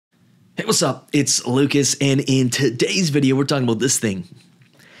Hey, what's up? It's Lucas, and in today's video, we're talking about this thing,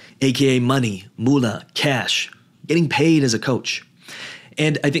 aka money, moolah, cash, getting paid as a coach.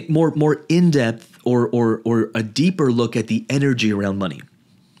 And I think more in-depth or a deeper look at the energy around money.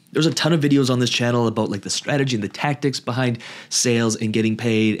 There's a ton of videos on this channel about like the strategy and the tactics behind sales and getting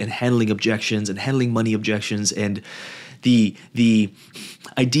paid and handling objections and handling money objections and the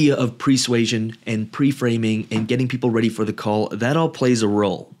idea of persuasion and pre-framing and getting people ready for the call. That all plays a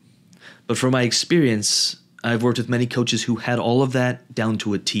role. But from my experience, I've worked with many coaches who had all of that down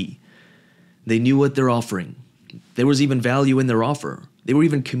to a T. They knew what they're offering. There was even value in their offer. They were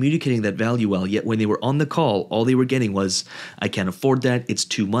even communicating that value well, yet when they were on the call, all they were getting was, I can't afford that, it's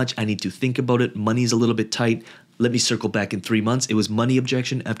too much, I need to think about it, money's a little bit tight, let me circle back in 3 months. It was money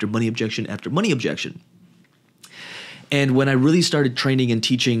objection after money objection after money objection. And when I really started training and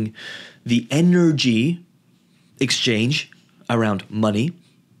teaching the energy exchange around money,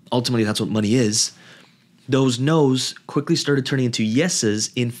 ultimately that's what money is, those no's quickly started turning into yeses.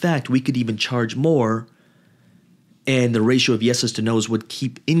 In fact, we could even charge more, and the ratio of yeses to no's would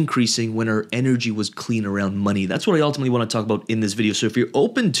keep increasing when our energy was clean around money. That's what I ultimately want to talk about in this video. So if you're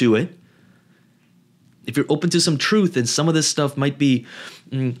open to it, if you're open to some truth, and some of this stuff might be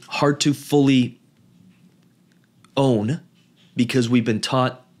hard to fully own because we've been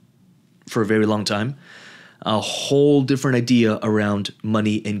taught for a very long time a whole different idea around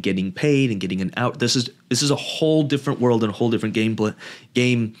money and getting paid and getting an out. This is a whole different world and a whole different game we're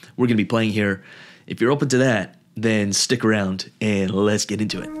going to be playing here. If you're open to that, then stick around and let's get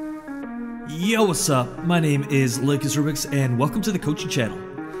into it. Yo, what's up? My name is Lucas Rubix, and welcome to the coaching channel.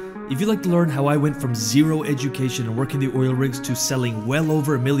 If you'd like to learn how I went from zero education and working the oil rigs to selling well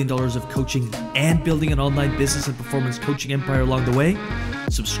over $1 million of coaching and building an online business and performance coaching empire along the way,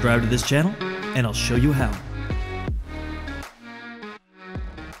 subscribe to this channel and I'll show you how.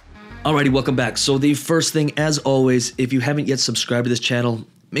 Alrighty, welcome back. So the first thing, as always, if you haven't yet subscribed to this channel,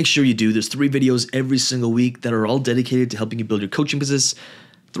 make sure you do. There's 3 videos every single week that are all dedicated to helping you build your coaching business.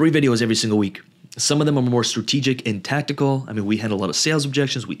 3 videos every single week. Some of them are more strategic and tactical. I mean, we handle a lot of sales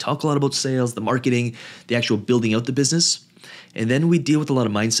objections. We talk a lot about sales, the marketing, the actual building out the business. And then we deal with a lot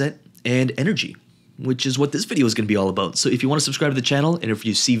of mindset and energy, which is what this video is going to be all about. So if you want to subscribe to the channel, and if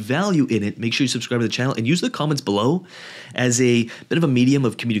you see value in it, make sure you subscribe to the channel and use the comments below as a bit of a medium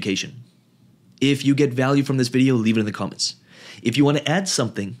of communication. If you get value from this video, leave it in the comments. If you want to add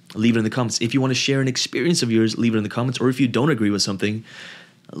something, leave it in the comments. If you want to share an experience of yours, leave it in the comments. Or if you don't agree with something,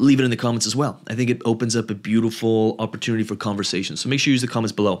 leave it in the comments as well. I think it opens up a beautiful opportunity for conversation. So make sure you use the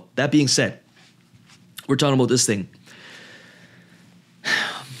comments below. That being said, we're talking about this thing.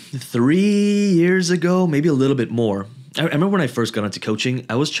 3 years ago, maybe a little bit more. I remember when I first got into coaching,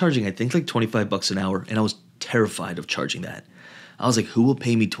 I was charging, I think, like $25 an hour, and I was terrified of charging that. I was like, who will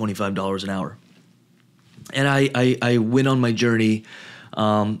pay me $25 an hour? And I went on my journey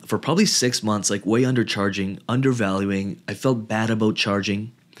for probably 6 months, like way undercharging, undervaluing. I felt bad about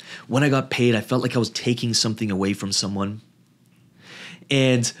charging. When I got paid, I felt like I was taking something away from someone.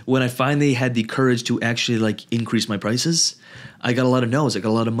 And when I finally had the courage to actually like increase my prices, I got a lot of no's. I got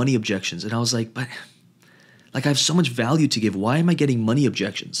a lot of money objections. And I was like, but like I have so much value to give. Why am I getting money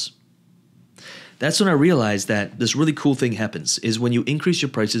objections? That's when I realized that this really cool thing happens is when you increase your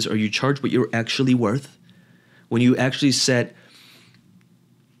prices or you charge what you're actually worth, when you actually set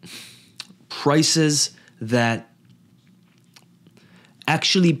prices that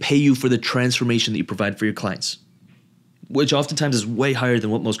actually pay you for the transformation that you provide for your clients, which oftentimes is way higher than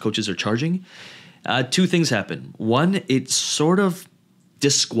what most coaches are charging, 2 things happen. One, it sort of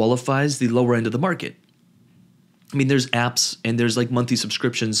disqualifies the lower end of the market. I mean, there's apps and there's like monthly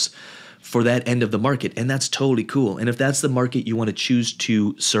subscriptions for that end of the market, and that's totally cool. And if that's the market you want to choose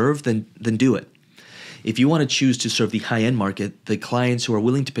to serve, then do it. If you want to choose to serve the high-end market, the clients who are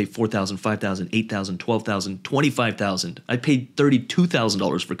willing to pay $4,000, $5,000, $8,000, $12,000, $25,000, I paid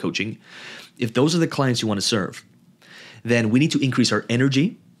 $32,000 for coaching. If those are the clients you want to serve, then we need to increase our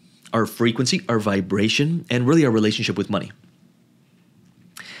energy, our frequency, our vibration, and really our relationship with money.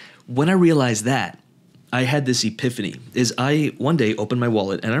 When I realized that, I had this epiphany. Is I one day opened my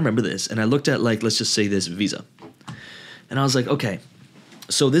wallet, and I remember this, and I looked at like, let's just say this Visa. And I was like, okay,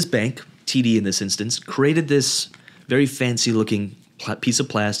 so this bank, TD in this instance, created this very fancy looking piece of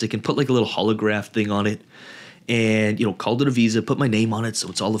plastic and put like a little holograph thing on it and, you know, called it a Visa, put my name on it so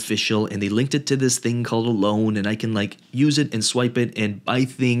it's all official, and they linked it to this thing called a loan, and I can like use it and swipe it and buy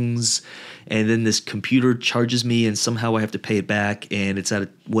things, and then this computer charges me and somehow I have to pay it back and it's at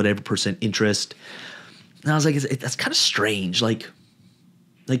whatever % interest. And I was like, that's kind of strange. Like,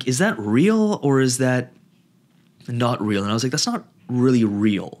 is that real or is that not real? And I was like, that's not really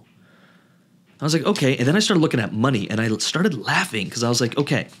real. I was like, okay. And then I started looking at money and I started laughing because I was like,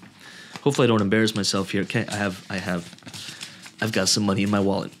 okay, hopefully I don't embarrass myself here. Okay, I've got some money in my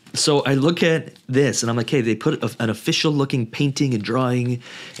wallet. So I look at this and I'm like, hey, they put an official looking painting and drawing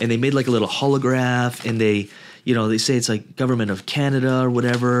and they made like a little holograph and they say it's like government of Canada or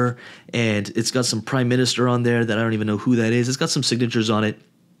whatever. And it's got some prime minister on there that I don't even know who that is. It's got some signatures on it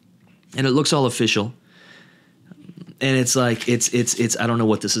and it looks all official. And it's like, it's I don't know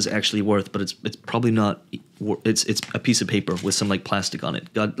what this is actually worth, but it's probably not, it's a piece of paper with some like plastic on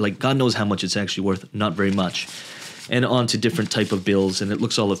it. God knows how much it's actually worth, not very much. And on to different type of bills, and it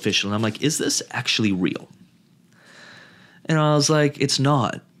looks all official. And I'm like, is this actually real? And I was like, it's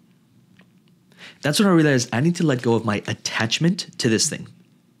not. That's when I realized I need to let go of my attachment to this thing.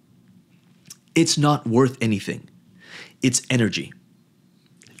 It's not worth anything. It's energy.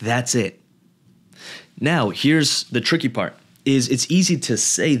 That's it. Now, here's the tricky part, is it's easy to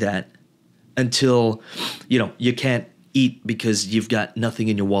say that until, you can't eat because you've got nothing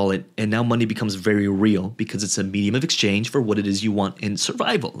in your wallet, and now money becomes very real because it's a medium of exchange for what it is you want in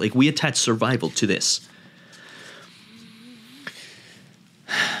survival. Like, we attach survival to this.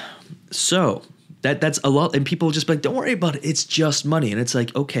 So that's a lot, and people just be like, don't worry about it, it's just money. And it's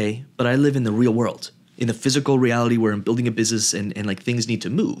like, okay, but I live in the real world, in the physical reality where I'm building a business and like things need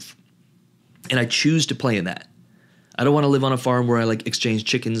to move. And I choose to play in that. I don't want to live on a farm where I like exchange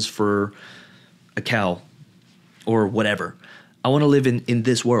chickens for a cow or whatever. I want to live in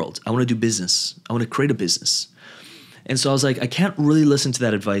this world. I want to do business. I want to create a business. And so I was like, I can't really listen to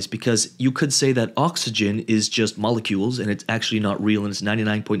that advice because you could say that oxygen is just molecules and it's actually not real and it's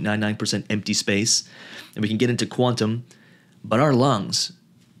 99.99% empty space. And we can get into quantum. But our lungs,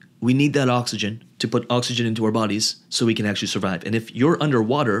 we need that oxygen to put oxygen into our bodies so we can actually survive. And if you're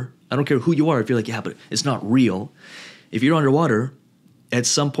underwater, I don't care who you are, if you're like, yeah, but it's not real. If you're underwater, at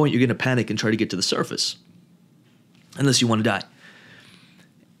some point you're going to panic and try to get to the surface. Unless you want to die.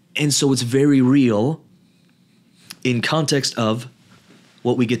 And so it's very real in context of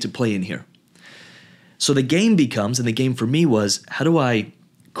what we get to play in here. So the game becomes, and the game for me was, how do I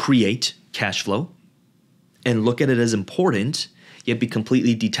create cash flow and look at it as important, yet be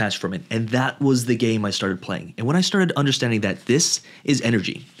completely detached from it? And that was the game I started playing. And when I started understanding that this is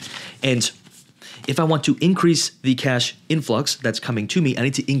energy, and if I want to increase the cash influx that's coming to me, I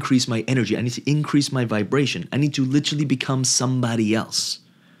need to increase my energy. I need to increase my vibration. I need to literally become somebody else.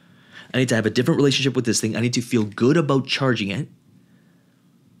 I need to have a different relationship with this thing. I need to feel good about charging it.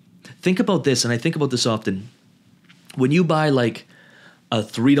 Think about this, and I think about this often. When you buy like a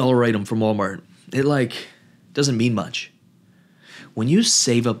 $3 item from Walmart, it like doesn't mean much. When you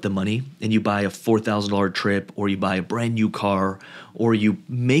save up the money and you buy a $4,000 trip, or you buy a brand new car, or you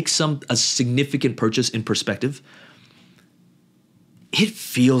make a significant purchase in perspective, it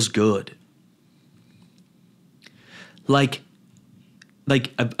feels good. Like I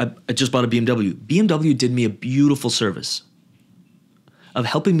just bought a BMW. BMW did me a beautiful service of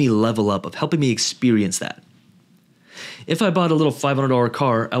helping me level up, of helping me experience that. If I bought a little $500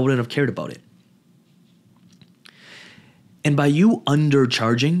 car, I wouldn't have cared about it. And by you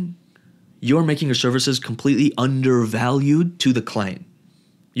undercharging, you're making your services completely undervalued to the client.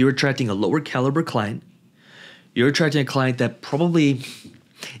 You're attracting a lower caliber client. You're attracting a client that probably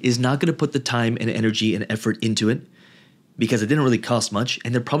is not going to put the time and energy and effort into it because it didn't really cost much,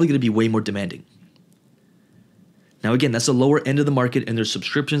 and they're probably going to be way more demanding. Now again, that's the lower end of the market, and there's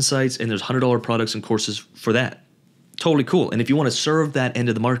subscription sites and there's $100 products and courses for that. Totally cool. And if you want to serve that end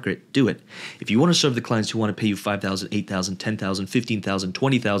of the market, do it. If you want to serve the clients who want to pay you $5,000, $8,000, $10,000, $15,000,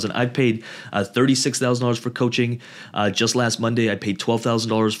 $20,000, I've paid $36,000 for coaching. Just last Monday, I paid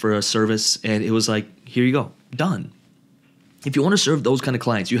 $12,000 for a service, and it was like, here you go, done. If you want to serve those kind of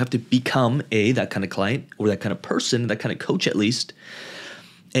clients, you have to become A, that kind of client, or that kind of person, that kind of coach at least,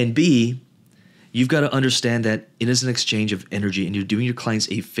 and B, you've got to understand that it is an exchange of energy and you're doing your clients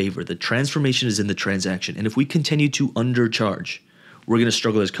a favor. The transformation is in the transaction. And if we continue to undercharge, we're going to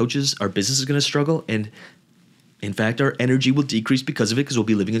struggle as coaches. Our business is going to struggle. And in fact, our energy will decrease because of it, because we'll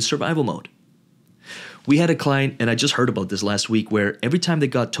be living in survival mode. We had a client, and I just heard about this last week, where every time they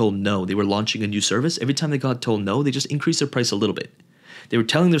got told no, they were launching a new service. Every time they got told no, they just increased their price a little bit. They were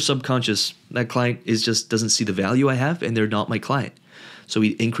telling their subconscious, that client just doesn't see the value I have, and they're not my client. So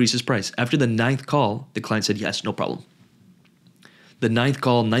he increased his price. After the 9th call, the client said, yes, no problem. The 9th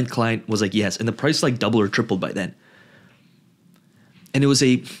call, 9th client was like, yes. And the price like doubled or tripled by then. And it was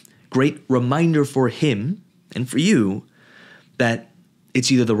a great reminder for him and for you that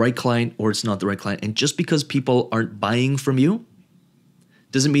it's either the right client or it's not the right client. And just because people aren't buying from you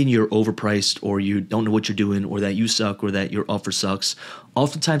Doesn't mean you're overpriced or you don't know what you're doing or that you suck or that your offer sucks.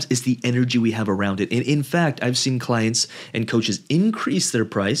 Oftentimes, it's the energy we have around it. And in fact, I've seen clients and coaches increase their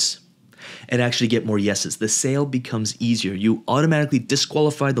price and actually get more yeses. The sale becomes easier. You automatically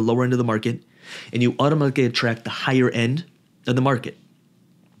disqualify the lower end of the market and you automatically attract the higher end of the market.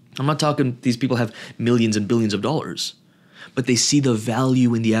 I'm not talking these people have millions and billions of dollars, but they see the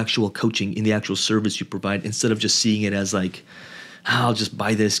value in the actual coaching, in the actual service you provide, instead of just seeing it as like, I'll just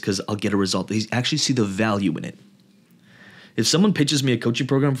buy this because I'll get a result. They actually see the value in it. If someone pitches me a coaching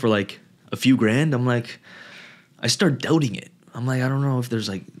program for like a few grand, I'm like, I start doubting it. I'm like, I don't know if there's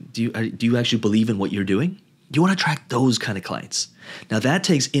like, do you actually believe in what you're doing? You want to attract those kind of clients. Now that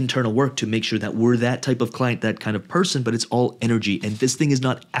takes internal work to make sure that we're that type of client, that kind of person, but it's all energy. And this thing is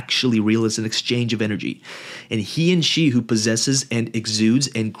not actually real. It's an exchange of energy. And he and she who possesses and exudes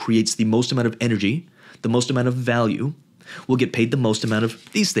and creates the most amount of energy, the most amount of value, will get paid the most amount of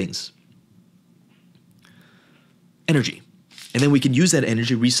these things. Energy. And then we can use that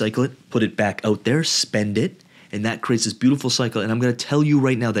energy, recycle it, put it back out there, spend it, and that creates this beautiful cycle. And I'm going to tell you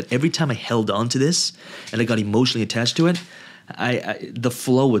right now that every time I held on to this and I got emotionally attached to it, the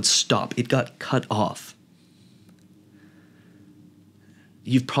flow would stop. It got cut off.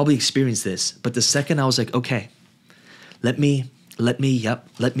 You've probably experienced this, but the second I was like, okay, let me,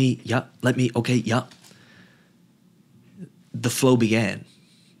 okay, yep. The flow began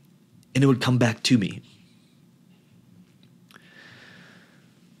and it would come back to me.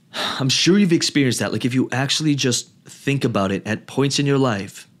 I'm sure you've experienced that. Like if you actually just think about it at points in your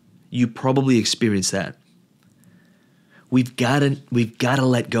life, you probably experienced that. We've got to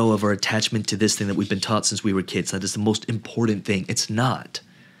let go of our attachment to this thing that we've been taught since we were kids. That is the most important thing. It's not.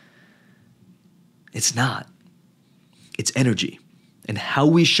 It's not. It's energy. And how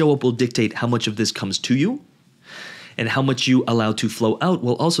we show up will dictate how much of this comes to you, and how much you allow to flow out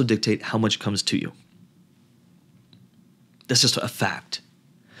will also dictate how much comes to you. That's just a fact.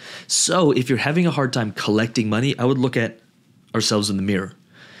 So if you're having a hard time collecting money, I would look at ourselves in the mirror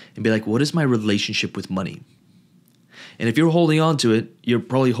and be like, what is my relationship with money? And if you're holding on to it, you're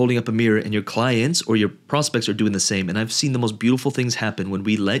probably holding up a mirror, and your clients or your prospects are doing the same. And I've seen the most beautiful things happen when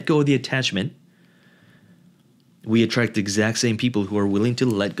we let go of the attachment. We attract the exact same people who are willing to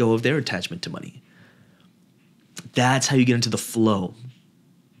let go of their attachment to money. That's how you get into the flow.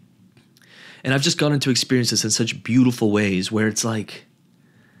 And I've just gotten to experience this in such beautiful ways where it's like,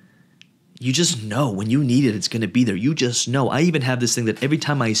 you just know when you need it, it's going to be there. You just know. I even have this thing that every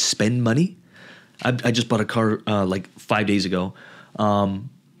time I spend money, I just bought a car like 5 days ago. Even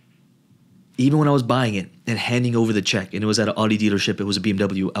when I was buying it and handing over the check, and it was at an Audi dealership, it was a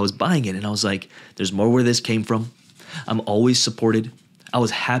BMW, I was buying it and I was like, there's more where this came from. I'm always supported. I was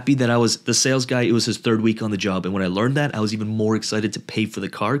happy that I was the sales guy. It was his third week on the job. And when I learned that, I was even more excited to pay for the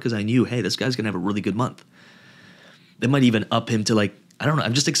car because I knew, hey, this guy's going to have a really good month. They might even up him to like, I don't know,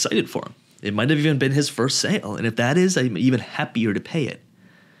 I'm just excited for him. It might have even been his first sale. And if that is, I'm even happier to pay it.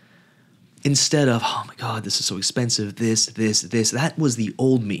 Instead of, oh my God, this is so expensive, this. That was the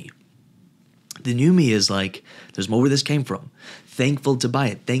old me. The new me is like, there's more where this came from. Thankful to buy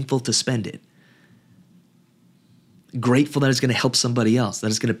it, thankful to spend it. Grateful that it's going to help somebody else, that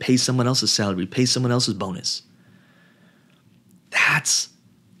it's going to pay someone else's salary, pay someone else's bonus. That's,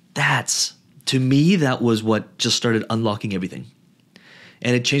 to me, that was what just started unlocking everything.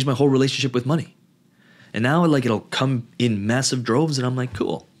 And it changed my whole relationship with money. And now like it'll come in massive droves and I'm like,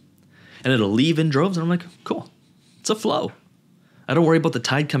 cool. And it'll leave in droves and I'm like, cool. It's a flow. I don't worry about the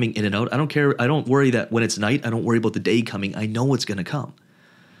tide coming in and out. I don't care. I don't worry that when it's night, I don't worry about the day coming. I know what's going to come.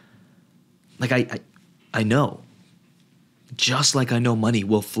 Like I know. Just like I know money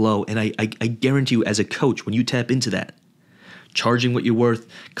will flow. And I guarantee you as a coach, when you tap into that, charging what you're worth,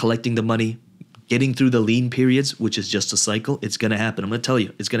 collecting the money, getting through the lean periods, which is just a cycle, it's going to happen. I'm going to tell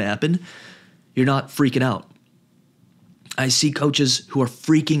you, it's going to happen. You're not freaking out. I see coaches who are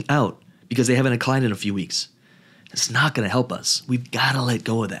freaking out because they haven't a client in a few weeks. It's not going to help us. We've got to let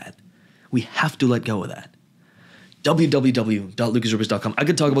go of that. We have to let go of that. www.lucasrubix.com. I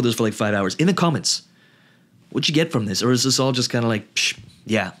could talk about this for like 5 hours. In the comments, what'd you get from this? Or is this all just kind of like,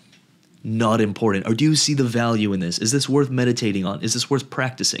 yeah, not important? Or do you see the value in this? Is this worth meditating on? Is this worth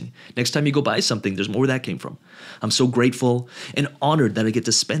practicing? Next time you go buy something, there's more where that came from. I'm so grateful and honored that I get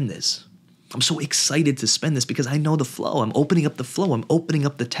to spend this. I'm so excited to spend this because I know the flow. I'm opening up the flow. I'm opening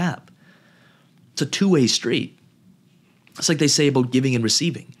up the tap. It's a two-way street. It's like they say about giving and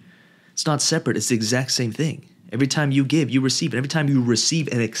receiving. It's not separate. It's the exact same thing. Every time you give, you receive. And every time you receive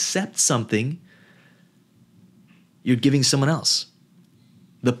and accept something, you're giving someone else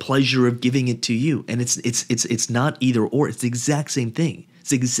the pleasure of giving it to you. And it's not either or. It's the exact same thing. It's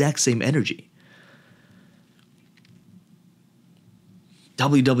the exact same energy.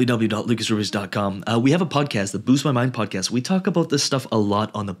 www.lucasrubix.com. We have a podcast, the Boost My Mind podcast. We talk about this stuff a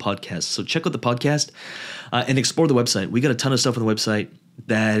lot on the podcast. So check out the podcast and explore the website. We got a ton of stuff on the website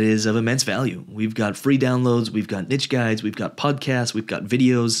that is of immense value. We've got free downloads. We've got niche guides. We've got podcasts. We've got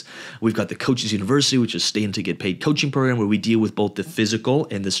videos. We've got the Coaches University, which is Stay In to Get Paid coaching program, where we deal with both the physical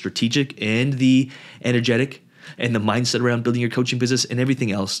and the strategic and the energetic and the mindset around building your coaching business and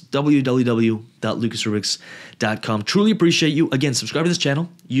everything else. www.lucasrubix.com. Truly appreciate you. Again, subscribe to this channel.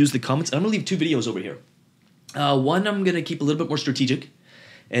 Use the comments. I'm going to leave 2 videos over here. One I'm going to keep a little bit more strategic,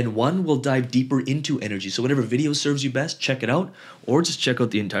 and one will dive deeper into energy. So whatever video serves you best, check it out, or just check out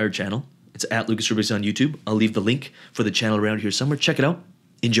the entire channel. It's at Lucas Rubix on YouTube. I'll leave the link for the channel around here somewhere. Check it out.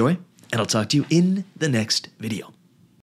 Enjoy, and I'll talk to you in the next video.